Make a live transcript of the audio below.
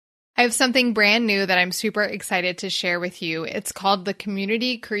I have something brand new that I'm super excited to share with you. It's called the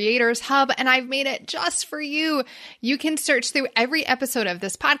Community Creators Hub, and I've made it just for you. You can search through every episode of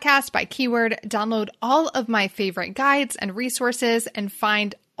this podcast by keyword, download all of my favorite guides and resources, and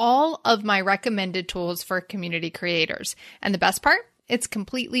find all of my recommended tools for community creators. And the best part? It's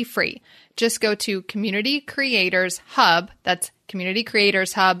completely free. Just go to Community Creators Hub, that's Community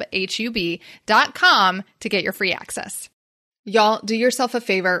Creators Hub, HUB.com to get your free access. Y'all, do yourself a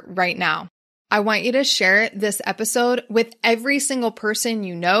favor right now. I want you to share this episode with every single person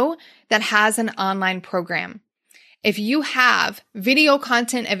you know that has an online program. If you have video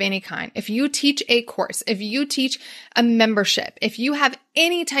content of any kind, if you teach a course, if you teach a membership, if you have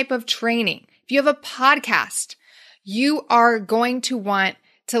any type of training, if you have a podcast, you are going to want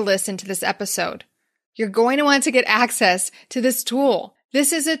to listen to this episode. You're going to want to get access to this tool.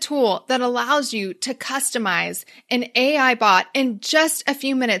 This is a tool that allows you to customize an AI bot in just a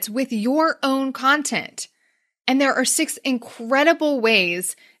few minutes with your own content. And there are 6 incredible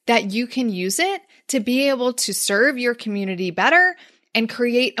ways that you can use it to be able to serve your community better and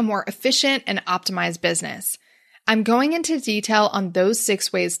create a more efficient and optimized business. I'm going into detail on those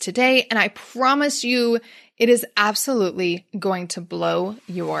 6 ways today, and I promise you it is absolutely going to blow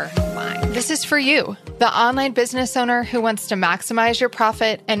your mind. This is for you, the online business owner who wants to maximize your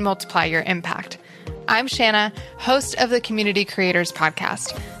profit and multiply your impact. I'm Shanna, host of the Community Creators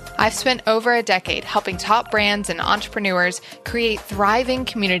Podcast. I've spent over a decade helping top brands and entrepreneurs create thriving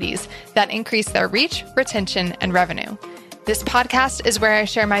communities that increase their reach, retention, and revenue. This podcast is where I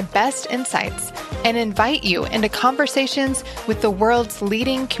share my best insights and invite you into conversations with the world's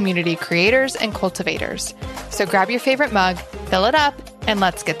leading community creators and cultivators. So grab your favorite mug, fill it up, and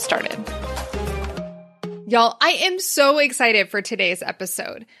let's get started. Y'all, I am so excited for today's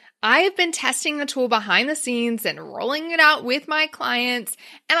episode. I have been testing the tool behind the scenes and rolling it out with my clients,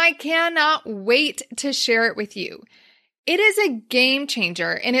 and I cannot wait to share it with you. It is a game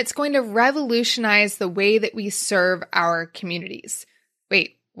changer, and it's going to revolutionize the way that we serve our communities.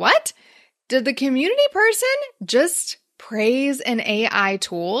 Wait, what? Did the community person just praise an AI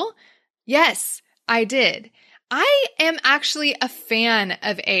tool? Yes, I did. I am actually a fan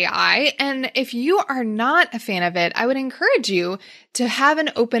of AI, and if you are not a fan of it, I would encourage you to have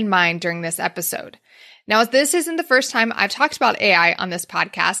an open mind during this episode. Now, this isn't the first time I've talked about AI on this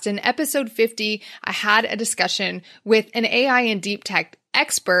podcast. In episode 50, I had a discussion with an AI and deep tech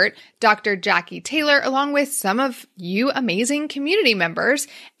expert, Dr. Jackie Taylor, along with some of you amazing community members,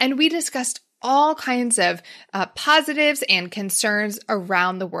 and we discussed all kinds of positives and concerns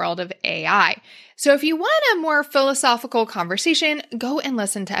around the world of AI. So if you want a more philosophical conversation, go and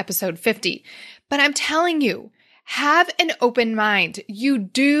listen to episode 50. But I'm telling you, have an open mind. You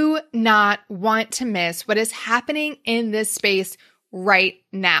do not want to miss what is happening in this space right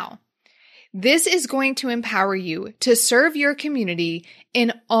now. This is going to empower you to serve your community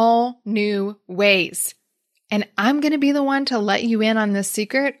in all new ways. And I'm going to be the one to let you in on this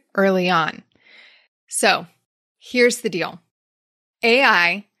secret early on. So here's the deal.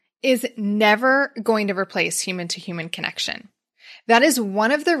 AI is never going to replace human-to-human connection. That is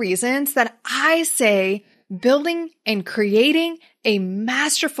one of the reasons that I say building and creating a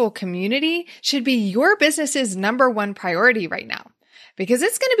masterful community should be your business's number one priority right now, because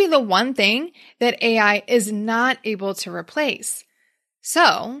it's going to be the one thing that AI is not able to replace.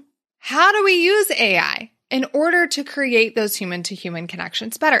 So, how do we use AI in order to create those human-to-human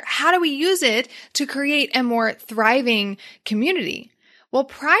connections better? How do we use it to create a more thriving community? Well,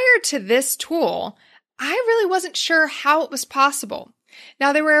 prior to this tool, I really wasn't sure how it was possible.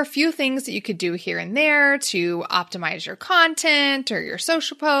 Now, there were a few things that you could do here and there to optimize your content or your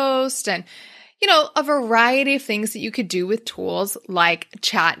social post and, a variety of things that you could do with tools like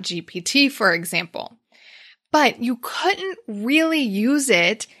ChatGPT, for example. But you couldn't really use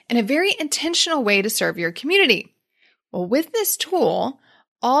it in a very intentional way to serve your community. Well, with this tool,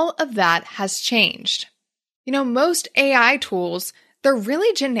 all of that has changed. Most AI tools, they're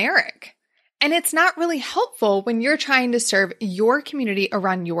really generic. And it's not really helpful when you're trying to serve your community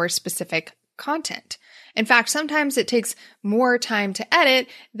around your specific content. In fact, sometimes it takes more time to edit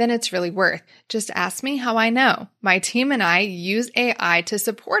than it's really worth. Just ask me how I know. My team and I use AI to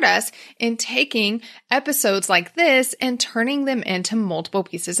support us in taking episodes like this and turning them into multiple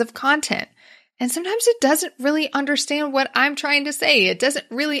pieces of content. And sometimes it doesn't really understand what I'm trying to say. It doesn't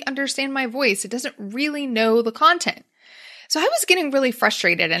really understand my voice. It doesn't really know the content. So I was getting really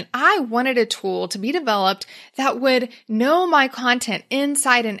frustrated, and I wanted a tool to be developed that would know my content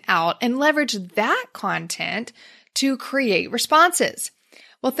inside and out and leverage that content to create responses.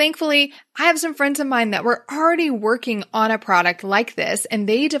 Well, thankfully, I have some friends of mine that were already working on a product like this, and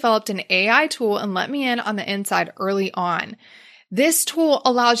they developed an AI tool and let me in on the inside early on. This tool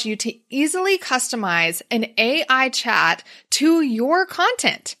allows you to easily customize an AI chat to your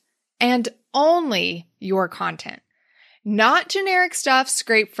content and only your content. Not generic stuff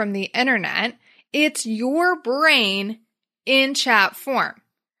scraped from the internet. It's your brain in chat form.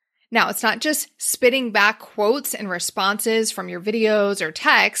 Now, it's not just spitting back quotes and responses from your videos or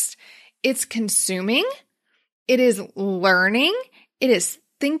text. It's consuming, it is learning, it is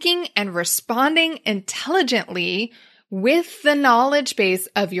thinking and responding intelligently with the knowledge base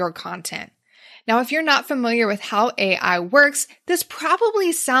of your content. Now, if you're not familiar with how AI works, this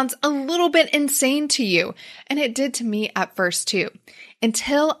probably sounds a little bit insane to you, and it did to me at first too,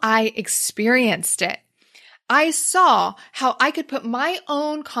 until I experienced it. I saw how I could put my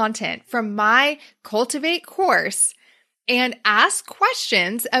own content from my Cultivate course and ask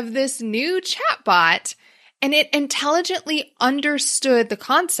questions of this new chatbot, and it intelligently understood the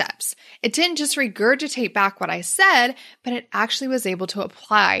concepts. It didn't just regurgitate back what I said, but it actually was able to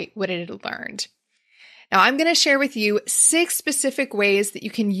apply what it had learned. Now, I'm going to share with you 6 specific ways that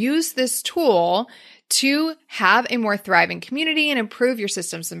you can use this tool to have a more thriving community and improve your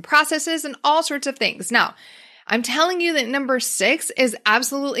systems and processes and all sorts of things. Now, I'm telling you that number 6 is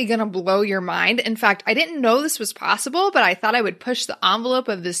absolutely going to blow your mind. In fact, I didn't know this was possible, but I thought I would push the envelope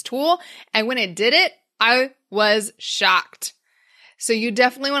of this tool. And when it did it, I was shocked. So you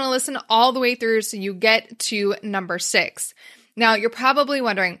definitely want to listen all the way through so you get to number 6. Now, you're probably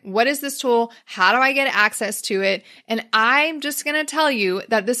wondering, what is this tool? How do I get access to it? And I'm just going to tell you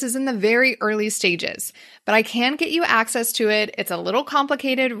that this is in the very early stages, but I can get you access to it. It's a little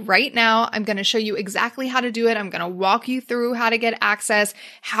complicated right now. I'm going to show you exactly how to do it. I'm going to walk you through how to get access,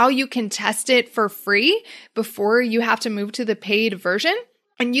 how you can test it for free before you have to move to the paid version.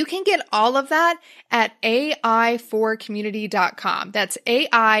 And you can get all of that at AI4community.com. That's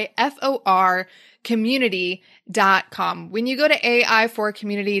AIFOR community.com. When you go to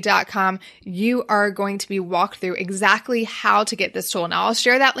AI4community.com, you are going to be walked through exactly how to get this tool. Now, I'll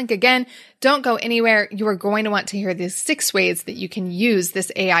share that link again. Don't go anywhere. You are going to want to hear these 6 ways that you can use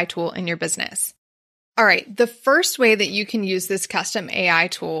this AI tool in your business. All right, the first way that you can use this custom AI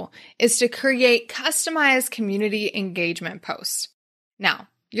tool is to create customized community engagement posts. Now,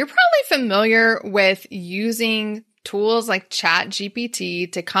 you're probably familiar with using tools like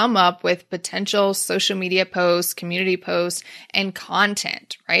ChatGPT to come up with potential social media posts, community posts, and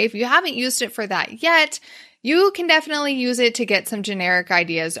content, right? If you haven't used it for that yet, you can definitely use it to get some generic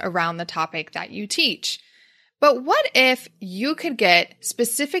ideas around the topic that you teach. But what if you could get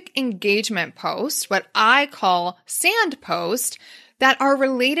specific engagement posts, what I call sand posts, that are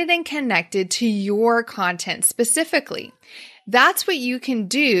related and connected to your content specifically? That's what you can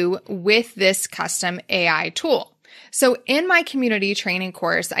do with this custom AI tool. So in my community training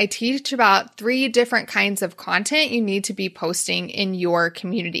course, I teach about 3 different kinds of content you need to be posting in your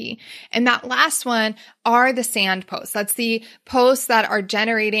community. And that last one are the sand posts. That's the posts that are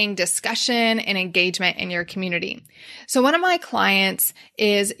generating discussion and engagement in your community. So one of my clients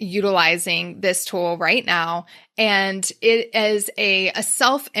is utilizing this tool right now, and it is a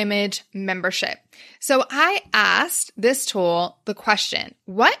self-image membership. So I asked this tool the question,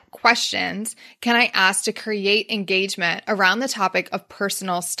 what questions can I ask to create engagement around the topic of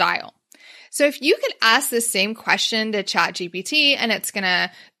personal style? So if you could ask the same question to ChatGPT, and it's going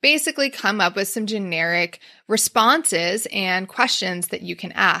to basically come up with some generic responses and questions that you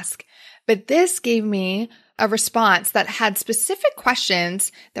can ask. But this gave me a response that had specific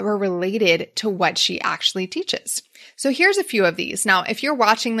questions that were related to what she actually teaches. So here's a few of these. Now, if you're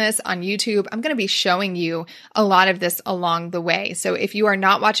watching this on YouTube, I'm going to be showing you a lot of this along the way. So if you are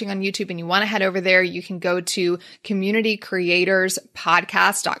not watching on YouTube and you want to head over there, you can go to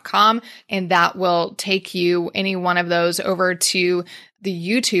communitycreatorspodcast.com, and that will take you any one of those over to the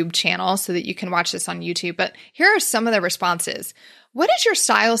YouTube channel so that you can watch this on YouTube. But here are some of the responses. What is your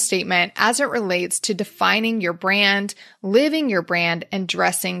style statement as it relates to defining your brand, living your brand, and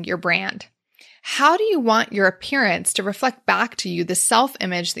dressing your brand? How do you want your appearance to reflect back to you the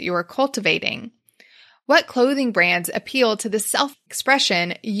self-image that you are cultivating? What clothing brands appeal to the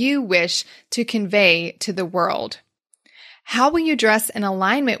self-expression you wish to convey to the world? How will you dress in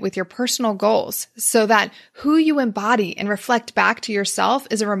alignment with your personal goals so that who you embody and reflect back to yourself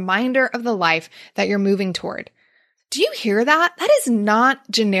is a reminder of the life that you're moving toward? Do you hear that? That is not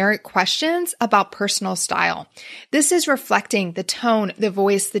generic questions about personal style. This is reflecting the tone, the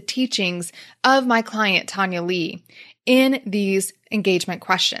voice, the teachings of my client, Tanya Lee, in these engagement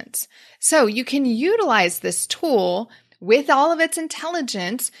questions. So you can utilize this tool with all of its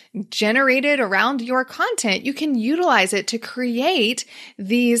intelligence generated around your content, you can utilize it to create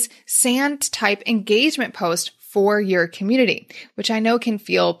these sand type engagement posts for your community, which I know can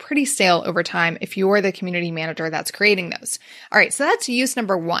feel pretty stale over time if you're the community manager that's creating those. All right, so that's use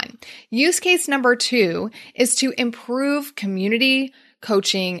number one. Use case number two is to improve community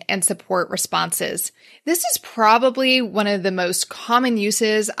coaching and support responses. This is probably one of the most common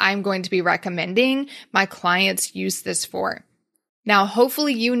uses I'm going to be recommending my clients use this for. Now,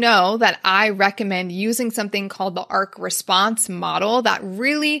 hopefully you know that I recommend using something called the ARC response model that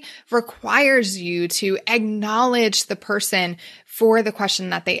really requires you to acknowledge the person for the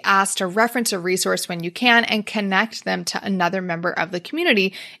question that they asked, to reference a resource when you can, and connect them to another member of the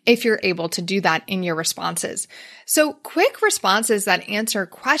community if you're able to do that in your responses. So quick responses that answer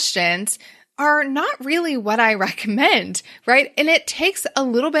questions are not really what I recommend, right? And it takes a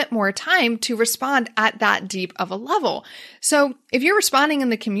little bit more time to respond at that deep of a level. So if you're responding in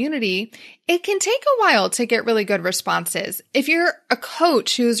the community, it can take a while to get really good responses. If you're a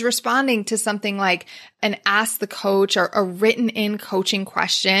coach who's responding to something like an ask the coach or a written in coaching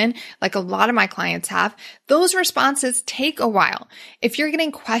question, like a lot of my clients have, those responses take a while. If you're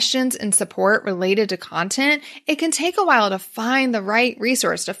getting questions and support related to content, it can take a while to find the right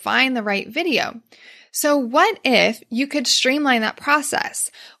resource, to find the right video. So what if you could streamline that process?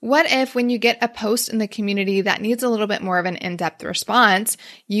 What if when you get a post in the community that needs a little bit more of an in-depth response,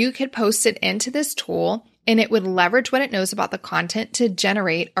 you could post it into this tool and it would leverage what it knows about the content to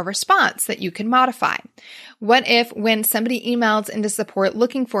generate a response that you can modify? What if when somebody emails into support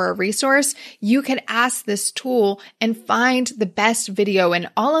looking for a resource, you could ask this tool and find the best video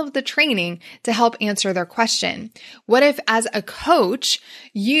and all of the training to help answer their question? What if as a coach,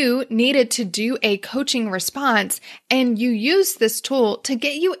 you needed to do a coaching response and you use this tool to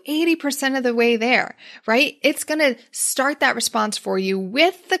get you 80% of the way there, right? It's going to start that response for you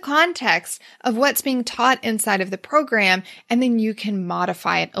with the context of what's being taught inside of the program, and then you can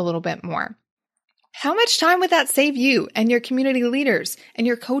modify it a little bit more. How much time would that save you and your community leaders and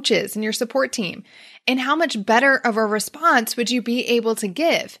your coaches and your support team? And how much better of a response would you be able to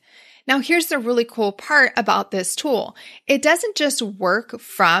give? Now, here's the really cool part about this tool. It doesn't just work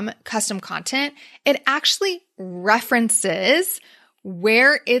from custom content. It actually references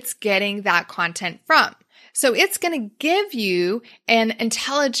where it's getting that content from. So it's going to give you an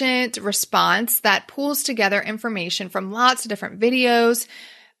intelligent response that pulls together information from lots of different videos,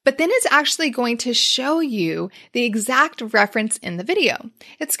 but then it's actually going to show you the exact reference in the video.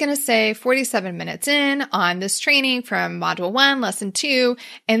 It's going to say 47 minutes in on this training from Module 1, Lesson 2,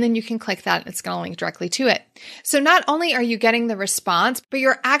 and then you can click that and it's going to link directly to it. So not only are you getting the response, but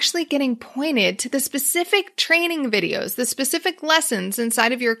you're actually getting pointed to the specific training videos, the specific lessons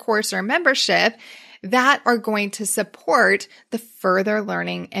inside of your course or membership that are going to support the further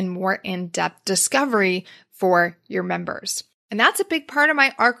learning and more in-depth discovery for your members. And that's a big part of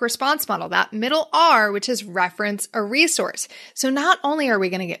my ARC response model, that middle R, which is reference a resource. So not only are we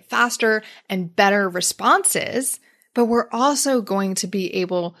going to get faster and better responses, but we're also going to be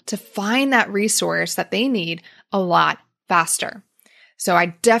able to find that resource that they need a lot faster. So I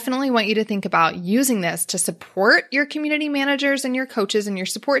definitely want you to think about using this to support your community managers and your coaches and your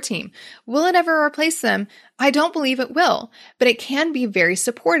support team. Will it ever replace them? I don't believe it will, but it can be very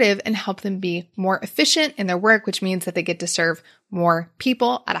supportive and help them be more efficient in their work, which means that they get to serve more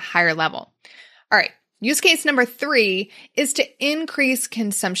people at a higher level. All right. Use case number 3 is to increase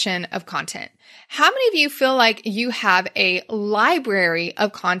consumption of content. How many of you feel like you have a library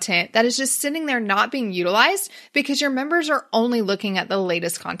of content that is just sitting there not being utilized because your members are only looking at the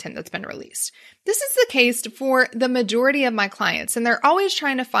latest content that's been released? This is the case for the majority of my clients, and they're always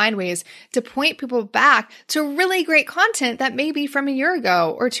trying to find ways to point people back to really great content that may be from a year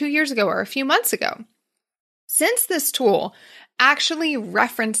ago or 2 years ago or a few months ago. Since this tool actually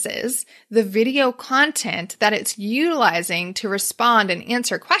references the video content that it's utilizing to respond and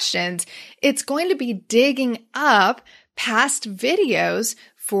answer questions, it's going to be digging up past videos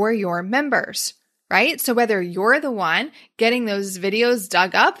for your members, right? So whether you're the one getting those videos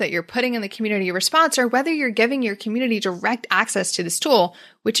dug up that you're putting in the community response, or whether you're giving your community direct access to this tool,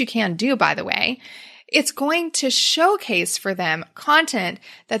 which you can do, by the way, it's going to showcase for them content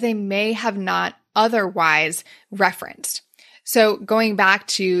that they may have not otherwise referenced. So going back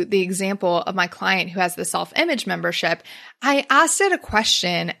to the example of my client who has the self-image membership, I asked it a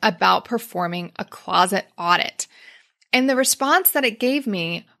question about performing a closet audit. And the response that it gave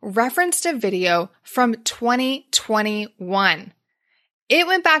me referenced a video from 2021. It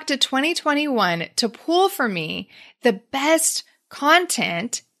went back to 2021 to pull for me the best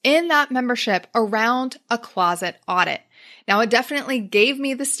content in that membership around a closet audit. Now, it definitely gave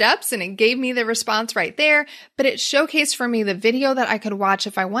me the steps and it gave me the response right there, but it showcased for me the video that I could watch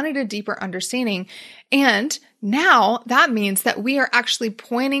if I wanted a deeper understanding. And now that means that we are actually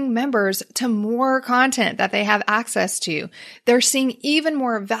pointing members to more content that they have access to. They're seeing even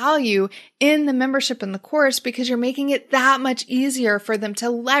more value in the membership in the course because you're making it that much easier for them to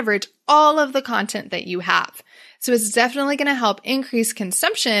leverage all of the content that you have. So it's definitely going to help increase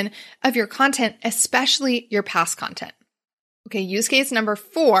consumption of your content, especially your past content. Okay, use case number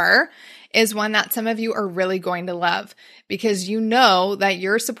 4 is one that some of you are really going to love because you know that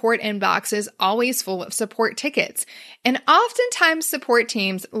your support inbox is always full of support tickets. And oftentimes support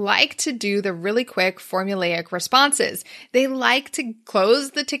teams like to do the really quick formulaic responses. They like to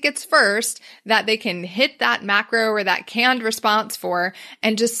close the tickets first that they can hit that macro or that canned response for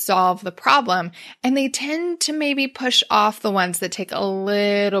and just solve the problem. And they tend to maybe push off the ones that take a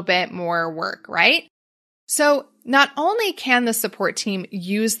little bit more work, right? So not only can the support team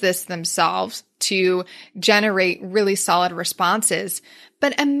use this themselves to generate really solid responses,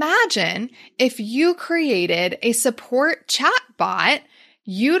 but imagine if you created a support chat bot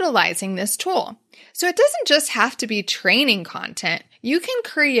utilizing this tool. So it doesn't just have to be training content. You can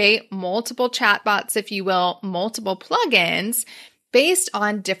create multiple chatbots, if you will, multiple plugins based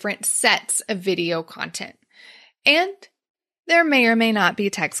on different sets of video content. And there may or may not be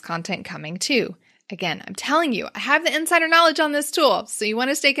text content coming too. Again, I'm telling you, I have the insider knowledge on this tool, so you want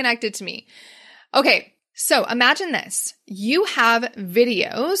to stay connected to me. Okay, so imagine this. You have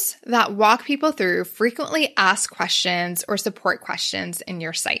videos that walk people through frequently asked questions or support questions in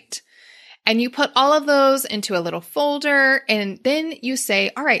your site. And you put all of those into a little folder, and then you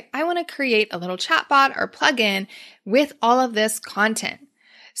say, all right, I want to create a little chatbot or plugin with all of this content.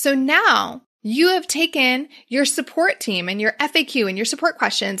 So now you have taken your support team and your FAQ and your support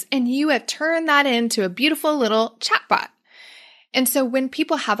questions, and you have turned that into a beautiful little chatbot. And so when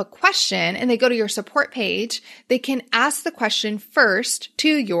people have a question and they go to your support page, they can ask the question first to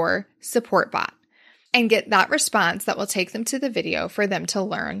your support bot and get that response that will take them to the video for them to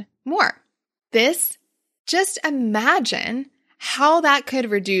learn more. Just imagine how that could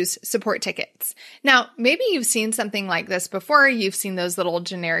reduce support tickets. Now, maybe you've seen something like this before. You've seen those little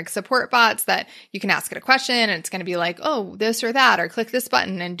generic support bots that you can ask it a question and it's going to be like, oh, this or that, or click this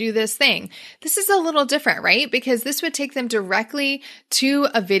button and do this thing. This is a little different, right? Because this would take them directly to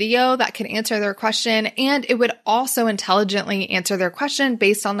a video that could answer their question, and it would also intelligently answer their question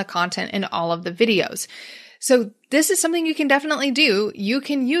based on the content in all of the videos. So this is something you can definitely do. You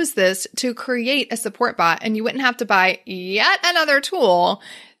can use this to create a support bot, and you wouldn't have to buy yet another tool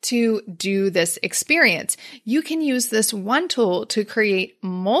to do this experience. You can use this one tool to create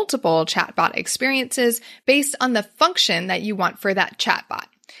multiple chatbot experiences based on the function that you want for that chatbot.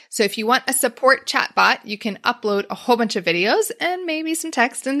 So if you want a support chatbot, you can upload a whole bunch of videos and maybe some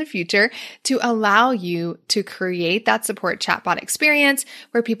text in the future to allow you to create that support chatbot experience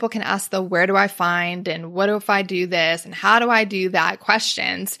where people can ask the where do I find and what if I do this and how do I do that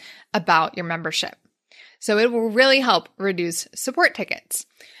questions about your membership. So it will really help reduce support tickets.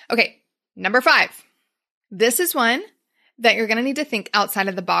 Okay, number 5. This is one that you're going to need to think outside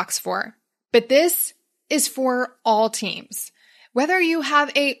of the box for, but this is for all teams. Whether you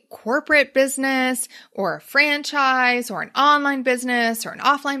have a corporate business or a franchise or an online business or an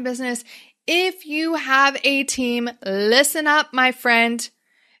offline business, if you have a team, listen up, my friend.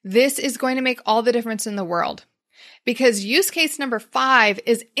 This is going to make all the difference in the world because use case number 5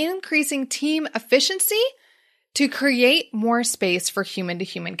 is increasing team efficiency to create more space for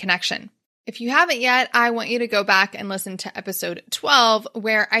human-to-human connection. If you haven't yet, I want you to go back and listen to episode 12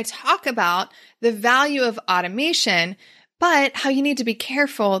 where I talk about the value of automation, but how you need to be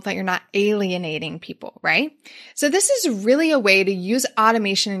careful that you're not alienating people, right? So this is really a way to use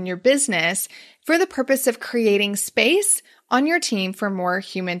automation in your business for the purpose of creating space on your team for more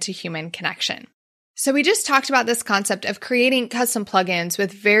human-to-human connection. So we just talked about this concept of creating custom plugins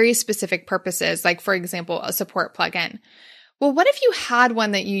with very specific purposes, like for example, a support plugin. Well, what if you had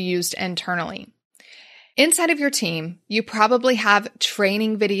one that you used internally? Inside of your team, you probably have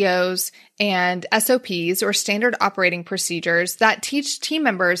training videos and SOPs or standard operating procedures that teach team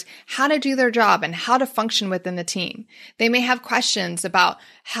members how to do their job and how to function within the team. They may have questions about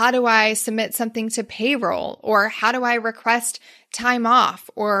how do I submit something to payroll, or how do I request time off,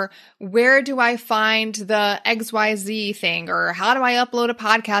 or where do I find the XYZ thing, or how do I upload a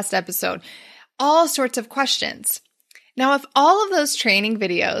podcast episode? All sorts of questions. Now, if all of those training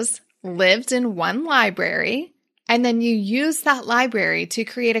videos lived in one library, and then you use that library to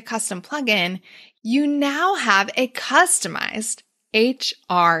create a custom plugin, you now have a customized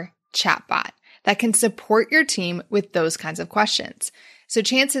HR chatbot that can support your team with those kinds of questions. So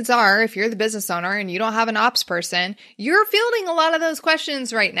chances are, if you're the business owner and you don't have an ops person, you're fielding a lot of those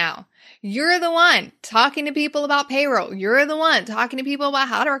questions right now. You're the one talking to people about payroll. You're the one talking to people about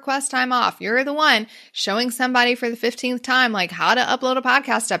how to request time off. You're the one showing somebody for the 15th time, like how to upload a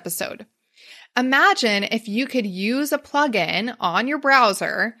podcast episode. Imagine if you could use a plugin on your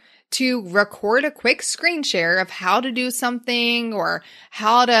browser to record a quick screen share of how to do something or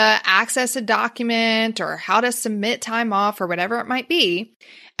how to access a document or how to submit time off or whatever it might be.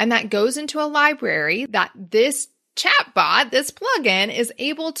 And that goes into a library that this chatbot, this plugin, is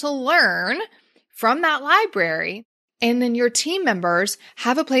able to learn from that library. And then your team members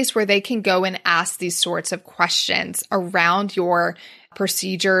have a place where they can go and ask these sorts of questions around your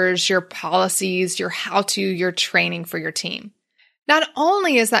procedures, your policies, your how-to, your training for your team. Not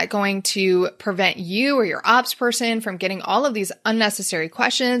only is that going to prevent you or your ops person from getting all of these unnecessary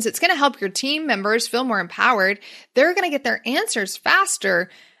questions, it's going to help your team members feel more empowered. They're going to get their answers faster,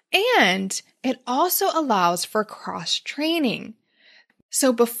 and it also allows for cross-training.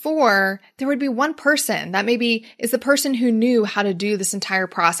 So before, there would be one person that maybe is the person who knew how to do this entire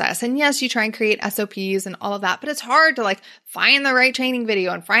process. And yes, you try and create SOPs and all of that, but it's hard to find the right training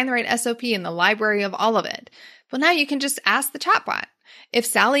video and find the right SOP in the library of all of it. Well, now you can just ask the chatbot. If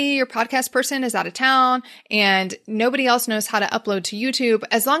Sally, your podcast person, is out of town and nobody else knows how to upload to YouTube,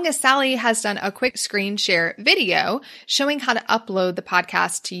 as long as Sally has done a quick screen share video showing how to upload the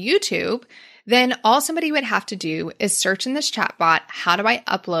podcast to YouTube, then all somebody would have to do is search in this chatbot, how do I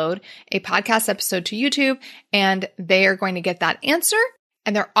upload a podcast episode to YouTube? And they are going to get that answer.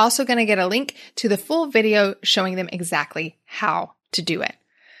 And they're also going to get a link to the full video showing them exactly how to do it.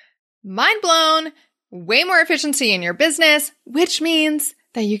 Mind blown. Way more efficiency in your business, which means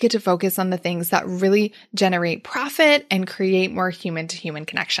that you get to focus on the things that really generate profit and create more human-to-human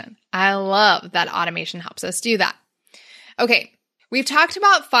connection. I love that automation helps us do that. Okay, we've talked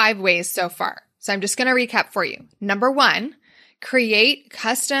about 5 ways so far, so I'm just going to recap for you. Number 1, create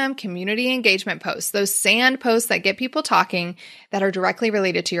custom community engagement posts, those sand posts that get people talking that are directly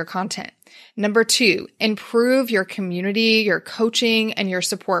related to your content. Number 2, improve your community, your coaching, and your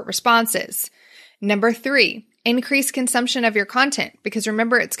support responses. Number 3, increase consumption of your content, because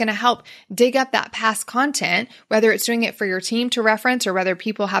remember, it's going to help dig up that past content, whether it's doing it for your team to reference or whether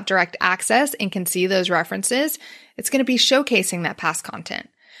people have direct access and can see those references. It's going to be showcasing that past content.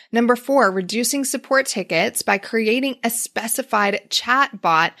 Number 4, reducing support tickets by creating a specified chat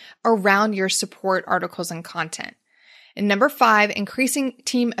bot around your support articles and content. And number 5, increasing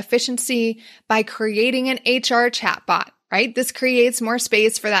team efficiency by creating an HR chat bot. Right? This creates more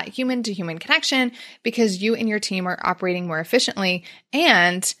space for that human-to-human connection because you and your team are operating more efficiently,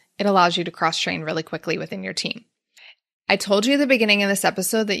 and it allows you to cross-train really quickly within your team. I told you at the beginning of this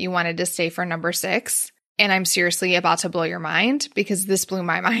episode that you wanted to stay for number 6, and I'm seriously about to blow your mind because this blew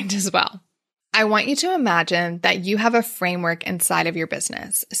my mind as well. I want you to imagine that you have a framework inside of your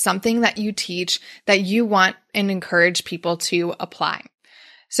business, something that you teach that you want and encourage people to apply.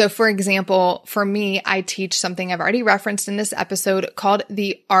 So for example, for me, I teach something I've already referenced in this episode called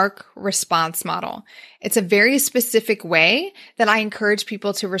the ARC response model. It's a very specific way that I encourage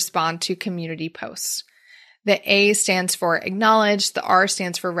people to respond to community posts. The A stands for acknowledge, the R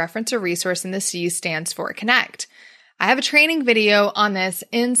stands for reference or resource, and the C stands for connect. I have a training video on this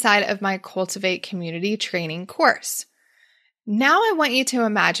inside of my Cultivate Community training course. Now I want you to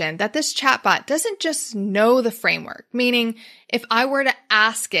imagine that this chatbot doesn't just know the framework, meaning if I were to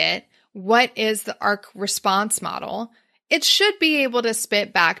ask it, what is the ARC response model? It should be able to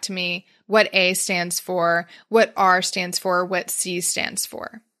spit back to me what A stands for, what R stands for, what C stands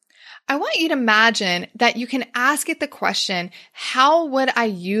for. I want you to imagine that you can ask it the question, how would I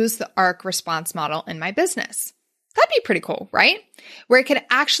use the ARC response model in my business? That'd be pretty cool, right? Where it could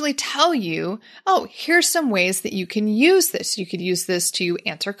actually tell you, oh, here's some ways that you can use this. You could use this to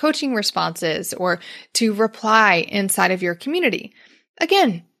answer coaching responses or to reply inside of your community.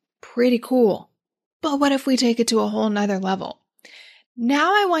 Again, pretty cool. But what if we take it to a whole nother level?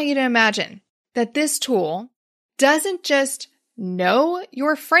 Now I want you to imagine that this tool doesn't just know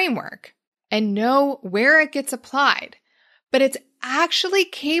your framework and know where it gets applied, but it's actually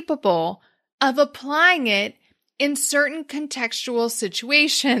capable of applying it in certain contextual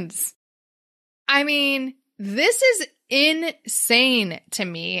situations. I mean, this is insane to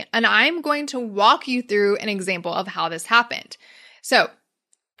me, and I'm going to walk you through an example of how this happened. So,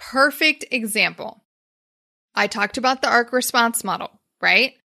 perfect example. I talked about the ARC response model,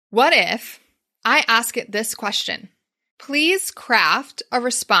 right? What if I ask it this question? Please craft a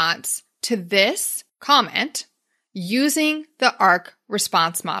response to this comment using the ARC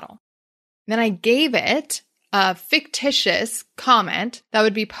response model. Then I gave it a fictitious comment that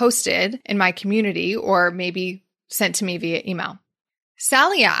would be posted in my community or maybe sent to me via email.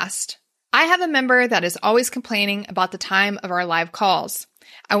 Sally asked, I have a member that is always complaining about the time of our live calls.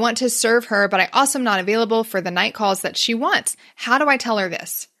 I want to serve her, but I also am not available for the night calls that she wants. How do I tell her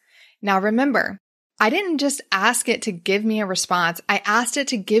this? Now remember, I didn't just ask it to give me a response. I asked it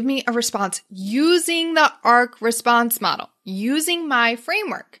to give me a response using the ARC response model, using my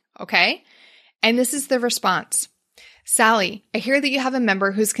framework, okay? And this is the response. Sally, I hear that you have a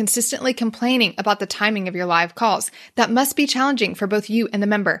member who's consistently complaining about the timing of your live calls. That must be challenging for both you and the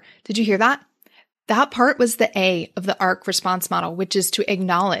member. Did you hear that? That part was the A of the ARC response model, which is to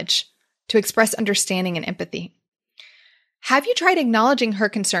acknowledge, to express understanding and empathy. Have you tried acknowledging her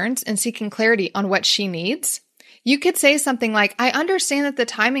concerns and seeking clarity on what she needs? You could say something like, I understand that the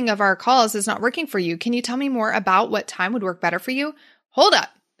timing of our calls is not working for you. Can you tell me more about what time would work better for you? Hold up.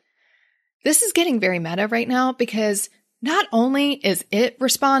 This is getting very meta right now because not only is it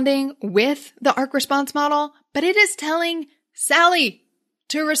responding with the ARC response model, but it is telling Sally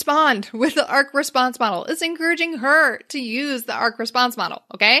to respond with the ARC response model. It's encouraging her to use the ARC response model,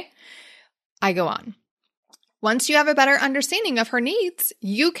 okay? I go on. Once you have a better understanding of her needs,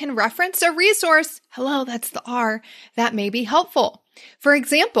 you can reference a resource, hello, that's the R, that may be helpful. For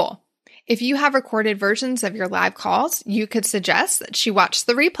example, if you have recorded versions of your live calls, you could suggest that she watch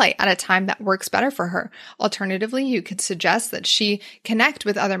the replay at a time that works better for her. Alternatively, you could suggest that she connect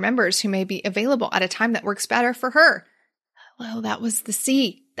with other members who may be available at a time that works better for her. Hello, that was the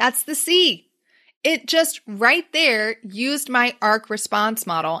C. That's the C. It just right there used my ARC response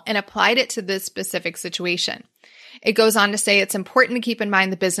model and applied it to this specific situation. It goes on to say it's important to keep in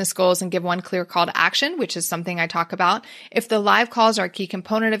mind the business goals and give one clear call to action, which is something I talk about. If the live calls are a key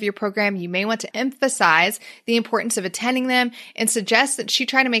component of your program, you may want to emphasize the importance of attending them and suggest that she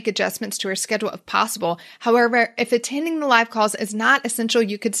try to make adjustments to her schedule if possible. However, if attending the live calls is not essential,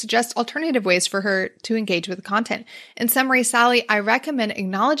 you could suggest alternative ways for her to engage with the content. In summary, Sally, I recommend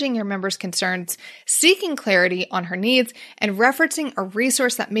acknowledging your members' concerns, seeking clarity on her needs, and referencing a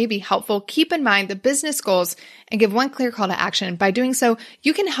resource that may be helpful. Keep in mind the business goals and give one clear call to action. By doing so,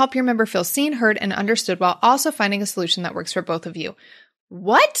 you can help your member feel seen, heard, and understood while also finding a solution that works for both of you.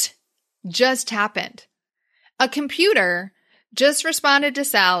 What just happened? A computer just responded to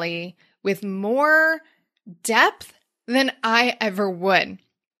Sally with more depth than I ever would.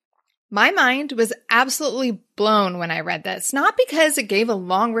 My mind was absolutely blown when I read this, not because it gave a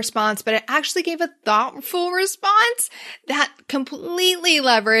long response, but it actually gave a thoughtful response that completely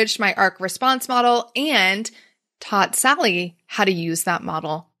leveraged my ARC response model and taught Sally how to use that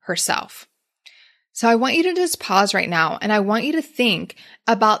model herself. So I want you to just pause right now and I want you to think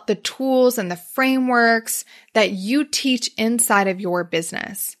about the tools and the frameworks that you teach inside of your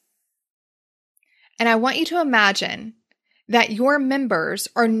business. And I want you to imagine that your members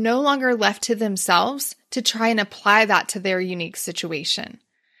are no longer left to themselves to try and apply that to their unique situation.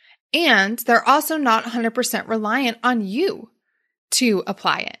 And they're also not 100% reliant on you to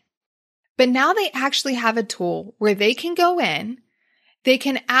apply it. But now they actually have a tool where they can go in, they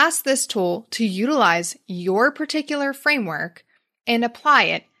can ask this tool to utilize your particular framework and apply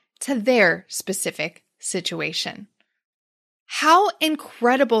it to their specific situation. How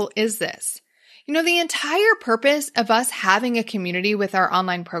incredible is this? You know, the entire purpose of us having a community with our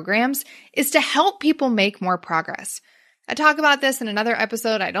online programs is to help people make more progress. I talk about this in another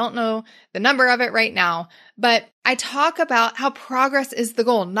episode. I don't know the number of it right now, but I talk about how progress is the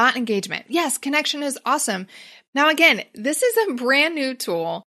goal, not engagement. Yes, connection is awesome. Now, again, this is a brand new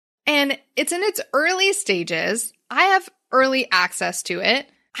tool and it's in its early stages. I have early access to it.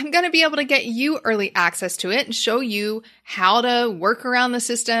 I'm going to be able to get you early access to it and show you how to work around the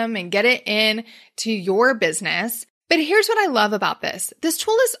system and get it in to your business. But here's what I love about this. This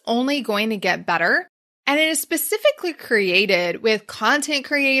tool is only going to get better, and it is specifically created with content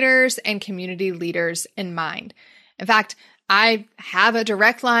creators and community leaders in mind. In fact, I have a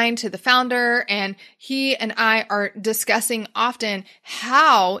direct line to the founder, and he and I are discussing often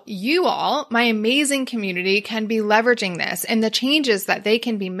how you all, my amazing community, can be leveraging this and the changes that they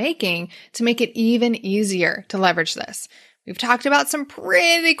can be making to make it even easier to leverage this. We've talked about some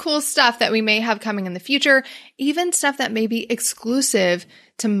pretty cool stuff that we may have coming in the future, even stuff that may be exclusive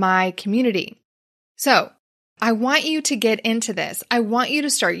to my community. So I want you to get into this. I want you to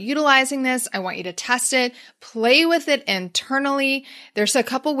start utilizing this. I want you to test it, play with it internally. There's a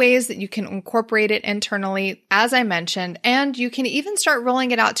couple ways that you can incorporate it internally, as I mentioned, and you can even start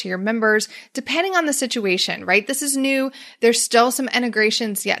rolling it out to your members depending on the situation, right? This is new. There's still some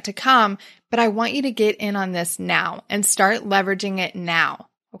integrations yet to come, but I want you to get in on this now and start leveraging it now,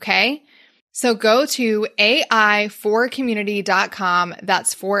 okay? So go to AI4community.com.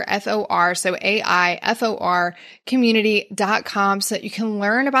 That's for FOR. So AIFOR community.com so that you can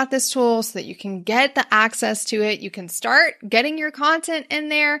learn about this tool, so that you can get the access to it. You can start getting your content in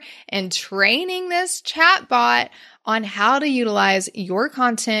there and training this chatbot on how to utilize your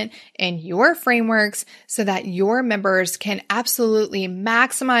content and your frameworks so that your members can absolutely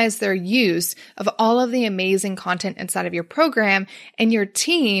maximize their use of all of the amazing content inside of your program, and your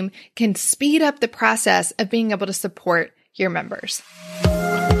team can speed up the process of being able to support your members.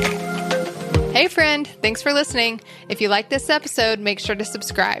 Hey friend, thanks for listening. If you like this episode, make sure to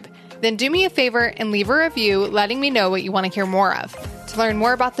subscribe. Then do me a favor and leave a review letting me know what you want to hear more of. To learn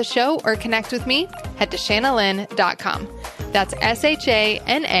more about the show or connect with me, head to ShanaLynn.com. That's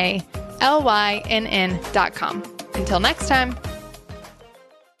ShanaLynn.com. Until next time.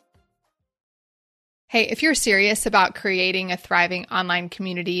 Hey, if you're serious about creating a thriving online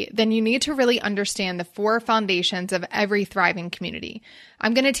community, then you need to really understand the 4 foundations of every thriving community.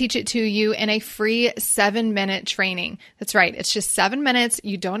 I'm going to teach it to you in a free 7-minute training. That's right. It's just 7 minutes.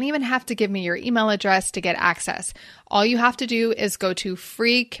 You don't even have to give me your email address to get access. All you have to do is go to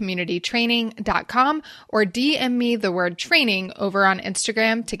freecommunitytraining.com or DM me the word training over on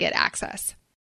Instagram to get access.